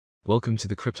Welcome to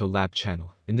the Crypto Lab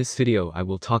channel. In this video I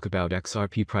will talk about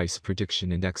XRP price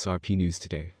prediction and XRP news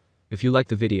today. If you like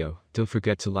the video, don't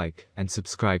forget to like and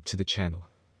subscribe to the channel.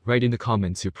 Write in the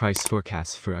comments your price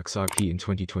forecasts for XRP in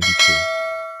 2022.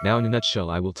 Now in a nutshell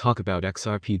I will talk about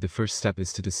XRP. The first step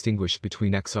is to distinguish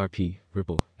between XRP,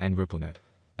 Ripple, and RippleNet.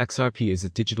 XRP is a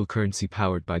digital currency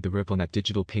powered by the RippleNet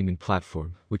digital payment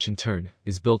platform, which in turn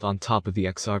is built on top of the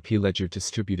XRP ledger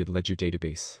distributed ledger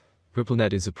database.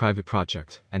 RippleNet is a private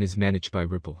project and is managed by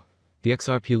Ripple. The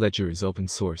XRP ledger is open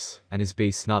source and is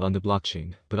based not on the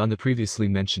blockchain, but on the previously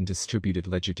mentioned distributed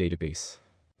ledger database.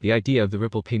 The idea of the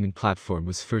Ripple payment platform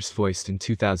was first voiced in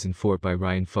 2004 by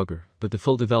Ryan Fugger, but the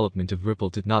full development of Ripple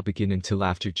did not begin until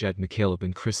after Jed McCaleb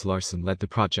and Chris Larson led the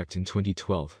project in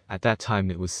 2012. At that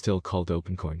time it was still called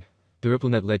OpenCoin. The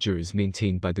RippleNet ledger is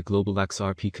maintained by the global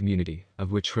XRP community,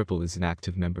 of which Ripple is an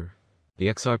active member. The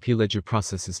XRP ledger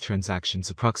processes transactions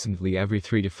approximately every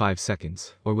 3 to 5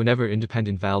 seconds, or whenever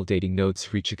independent validating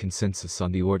nodes reach a consensus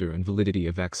on the order and validity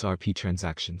of XRP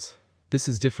transactions. This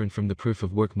is different from the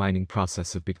proof-of-work mining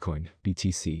process of Bitcoin,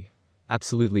 BTC.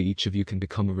 Absolutely each of you can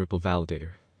become a Ripple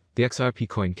validator. The XRP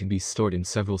coin can be stored in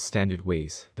several standard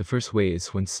ways. The first way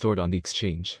is when stored on the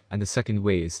exchange, and the second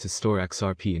way is to store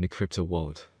XRP in a crypto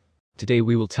wallet. Today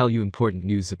we will tell you important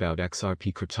news about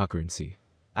XRP cryptocurrency.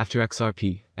 After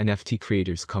XRP, NFT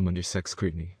creators come under SEC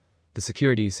scrutiny. The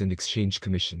Securities and Exchange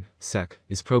Commission, SEC,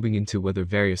 is probing into whether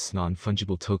various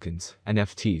non-fungible tokens,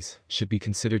 NFTs, should be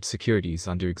considered securities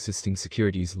under existing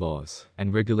securities laws,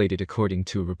 and regulated according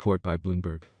to a report by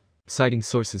Bloomberg. Citing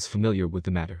sources familiar with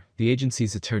the matter, the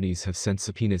agency's attorneys have sent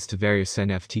subpoenas to various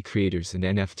NFT creators and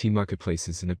NFT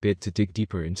marketplaces in a bid to dig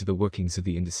deeper into the workings of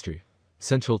the industry.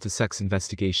 Central to SEC's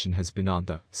investigation has been on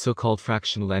the so-called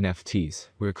fractional NFTs,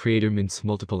 where a creator mints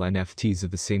multiple NFTs of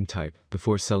the same type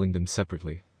before selling them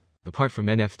separately. Apart from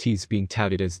NFTs being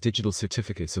touted as digital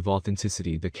certificates of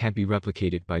authenticity that can't be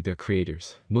replicated by their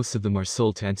creators, most of them are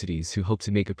sold to entities who hope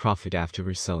to make a profit after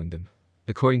reselling them.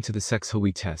 According to the SEC's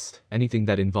Howey test, anything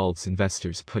that involves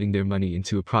investors putting their money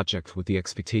into a project with the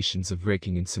expectations of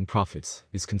raking in some profits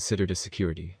is considered a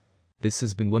security. This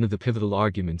has been one of the pivotal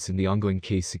arguments in the ongoing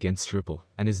case against Ripple,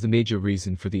 and is the major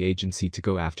reason for the agency to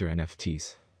go after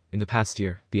NFTs. In the past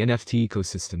year, the NFT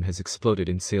ecosystem has exploded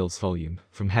in sales volume,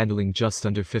 from handling just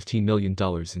under $15 million in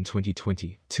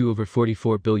 2020 to over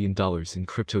 $44 billion in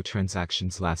crypto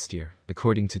transactions last year,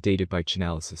 according to data by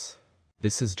Chainalysis.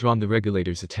 This has drawn the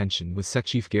regulator's attention, with SEC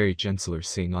Chief Gary Gensler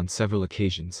saying on several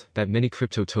occasions that many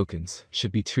crypto tokens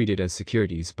should be treated as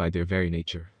securities by their very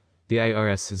nature. The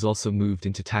IRS has also moved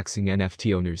into taxing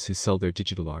NFT owners who sell their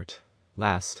digital art.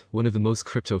 Last, one of the most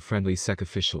crypto-friendly SEC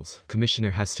officials,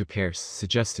 Commissioner Hester Peirce,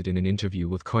 suggested in an interview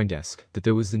with CoinDesk that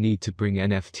there was the need to bring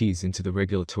NFTs into the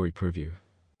regulatory purview.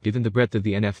 Given the breadth of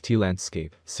the NFT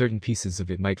landscape, certain pieces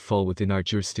of it might fall within our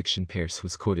jurisdiction, Peirce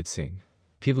was quoted saying.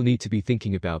 People need to be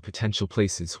thinking about potential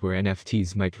places where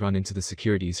NFTs might run into the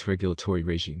securities regulatory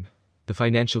regime. The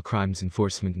Financial Crimes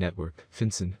Enforcement Network,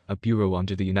 FinCEN, a bureau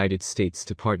under the United States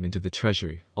Department of the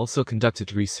Treasury, also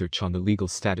conducted research on the legal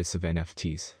status of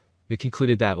NFTs. It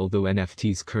concluded that although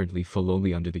NFTs currently fall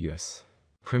only under the U.S.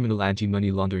 criminal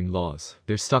anti-money laundering laws,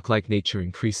 their stock-like nature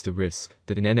increased the risk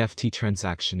that an NFT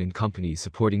transaction and company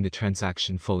supporting the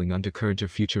transaction falling under current or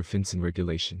future FinCEN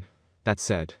regulation. That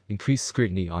said, increased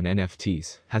scrutiny on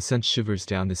NFTs has sent shivers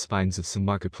down the spines of some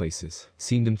marketplaces,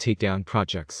 seeing them take down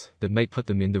projects that might put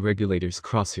them in the regulator's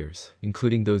crosshairs,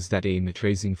 including those that aim at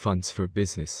raising funds for a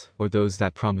business, or those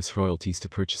that promise royalties to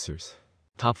purchasers.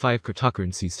 Top 5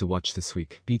 cryptocurrencies to watch this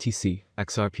week: BTC,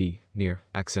 XRP, NEAR,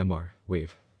 XMR,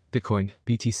 Wave. Bitcoin,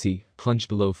 BTC, plunged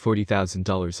below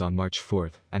 $40,000 on March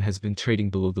 4th, and has been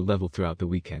trading below the level throughout the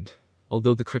weekend.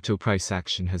 Although the crypto price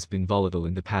action has been volatile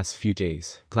in the past few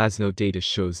days, Glassnode data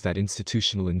shows that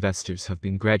institutional investors have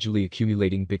been gradually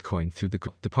accumulating Bitcoin through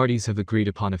the parties have agreed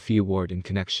upon a fee award in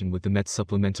connection with the Met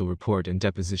supplemental report and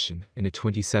deposition in a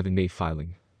 27 May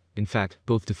filing. In fact,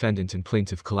 both defendant and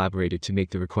plaintiff collaborated to make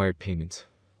the required payment,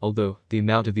 although the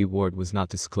amount of the award was not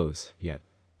disclosed yet.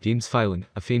 James Filan,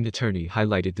 a famed attorney,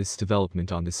 highlighted this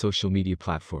development on the social media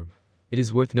platform. It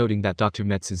is worth noting that Dr.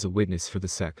 Metz is a witness for the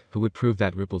SEC, who would prove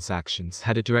that Ripple's actions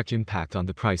had a direct impact on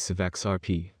the price of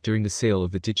XRP during the sale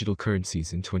of the digital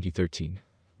currencies in 2013.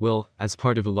 Well, as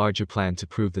part of a larger plan to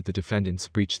prove that the defendants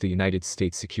breached the United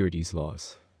States securities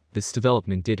laws. This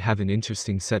development did have an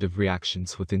interesting set of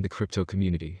reactions within the crypto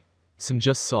community. Some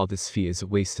just saw this fee as a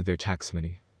waste of their tax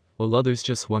money, while others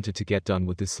just wanted to get done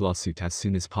with this lawsuit as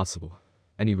soon as possible.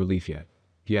 Any relief yet?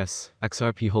 Yes,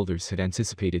 XRP holders had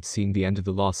anticipated seeing the end of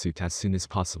the lawsuit as soon as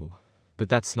possible. But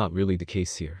that's not really the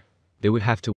case here. They would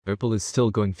have to. Ripple is still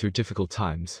going through difficult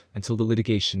times. Until the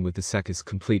litigation with the SEC is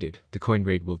completed, the coin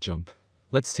rate will jump.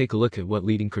 Let's take a look at what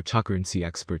leading cryptocurrency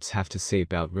experts have to say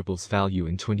about Ripple's value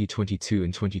in 2022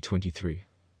 and 2023.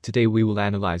 Today we will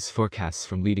analyze forecasts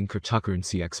from leading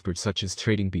cryptocurrency experts such as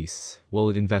Trading Beasts,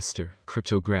 Wallet Investor,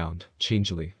 CryptoGround,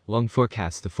 Changelly. Long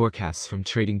forecast. The forecasts from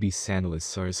Trading Beasts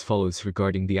analysts are as follows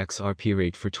regarding the XRP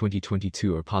rate for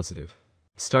 2022 are positive.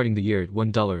 Starting the year at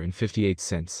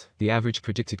 $1.58, the average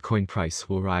predicted coin price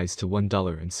will rise to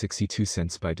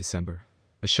 $1.62 by December.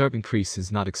 A sharp increase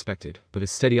is not expected, but a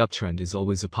steady uptrend is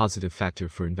always a positive factor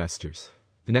for investors.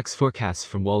 The next forecast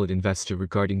from Wallet Investor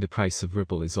regarding the price of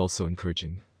Ripple is also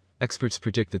encouraging. Experts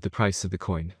predict that the price of the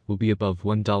coin will be above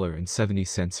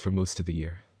 $1.70 for most of the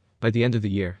year. By the end of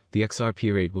the year, the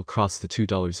XRP rate will cross the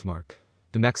 $2 mark.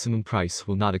 The maximum price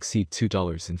will not exceed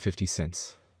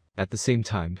 $2.50. At the same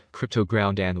time,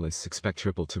 CryptoGround analysts expect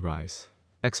Ripple to rise.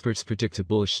 Experts predict a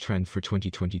bullish trend for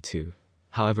 2022.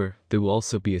 However, there will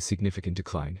also be a significant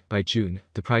decline. By June,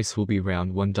 the price will be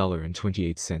around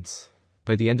 $1.28.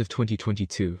 By the end of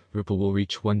 2022, Ripple will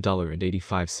reach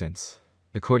 $1.85.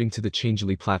 According to the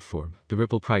Changelly platform, the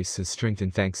Ripple price has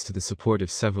strengthened thanks to the support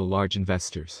of several large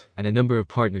investors, and a number of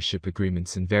partnership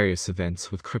agreements and various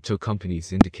events with crypto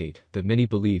companies indicate that many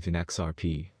believe in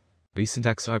XRP. Recent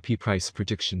XRP price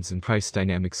predictions and price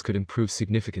dynamics could improve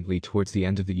significantly towards the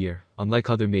end of the year, unlike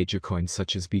other major coins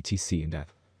such as BTC and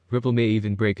ETH. Ripple may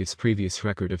even break its previous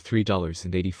record of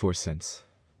 $3.84.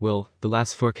 Well, the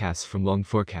last forecast from Long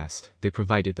Forecast, they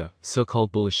provided the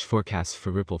so-called bullish forecast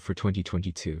for Ripple for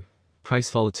 2022.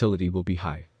 Price volatility will be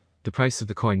high. The price of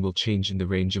the coin will change in the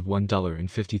range of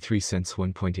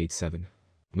 $1.53–1.87.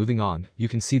 Moving on, you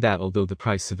can see that although the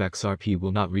price of XRP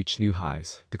will not reach new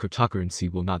highs, the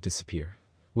cryptocurrency will not disappear.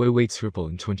 What awaits Ripple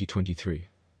in 2023?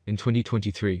 In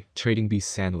 2023, Trading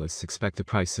Beasts analysts expect the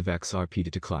price of XRP to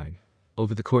decline.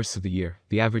 Over the course of the year,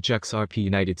 the average XRP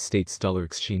United States dollar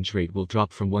exchange rate will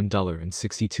drop from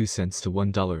 $1.62 to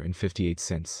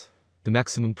 $1.58. The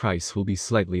maximum price will be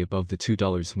slightly above the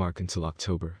 $2 mark until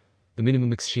October. The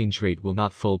minimum exchange rate will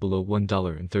not fall below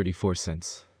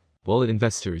 $1.34. Wallet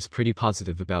Investor is pretty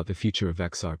positive about the future of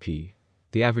XRP.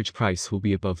 The average price will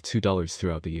be above $2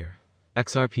 throughout the year.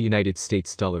 XRP United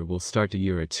States dollar will start the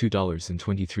year at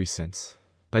 $2.23.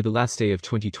 By the last day of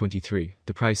 2023,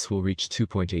 the price will reach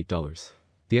 $2.8.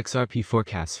 The XRP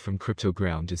forecast from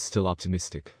CryptoGround is still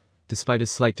optimistic. Despite a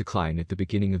slight decline at the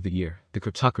beginning of the year, the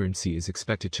cryptocurrency is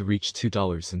expected to reach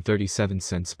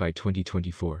 $2.37 by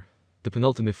 2024. The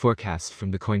penultimate forecast from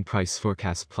the Coin Price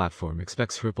Forecast platform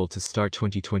expects Ripple to start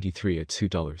 2023 at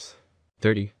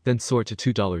 $2.30, then soar to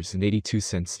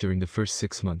 $2.82 during the first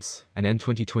 6 months, and end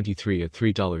 2023 at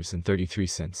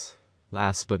 $3.33.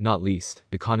 Last but not least,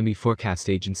 economy forecast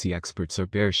agency experts are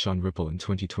bearish on Ripple in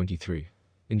 2023.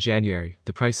 In January,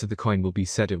 the price of the coin will be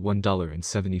set at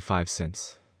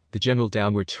 $1.75. The general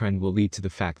downward trend will lead to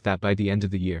the fact that by the end of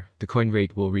the year, the coin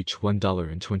rate will reach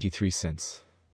 $1.23.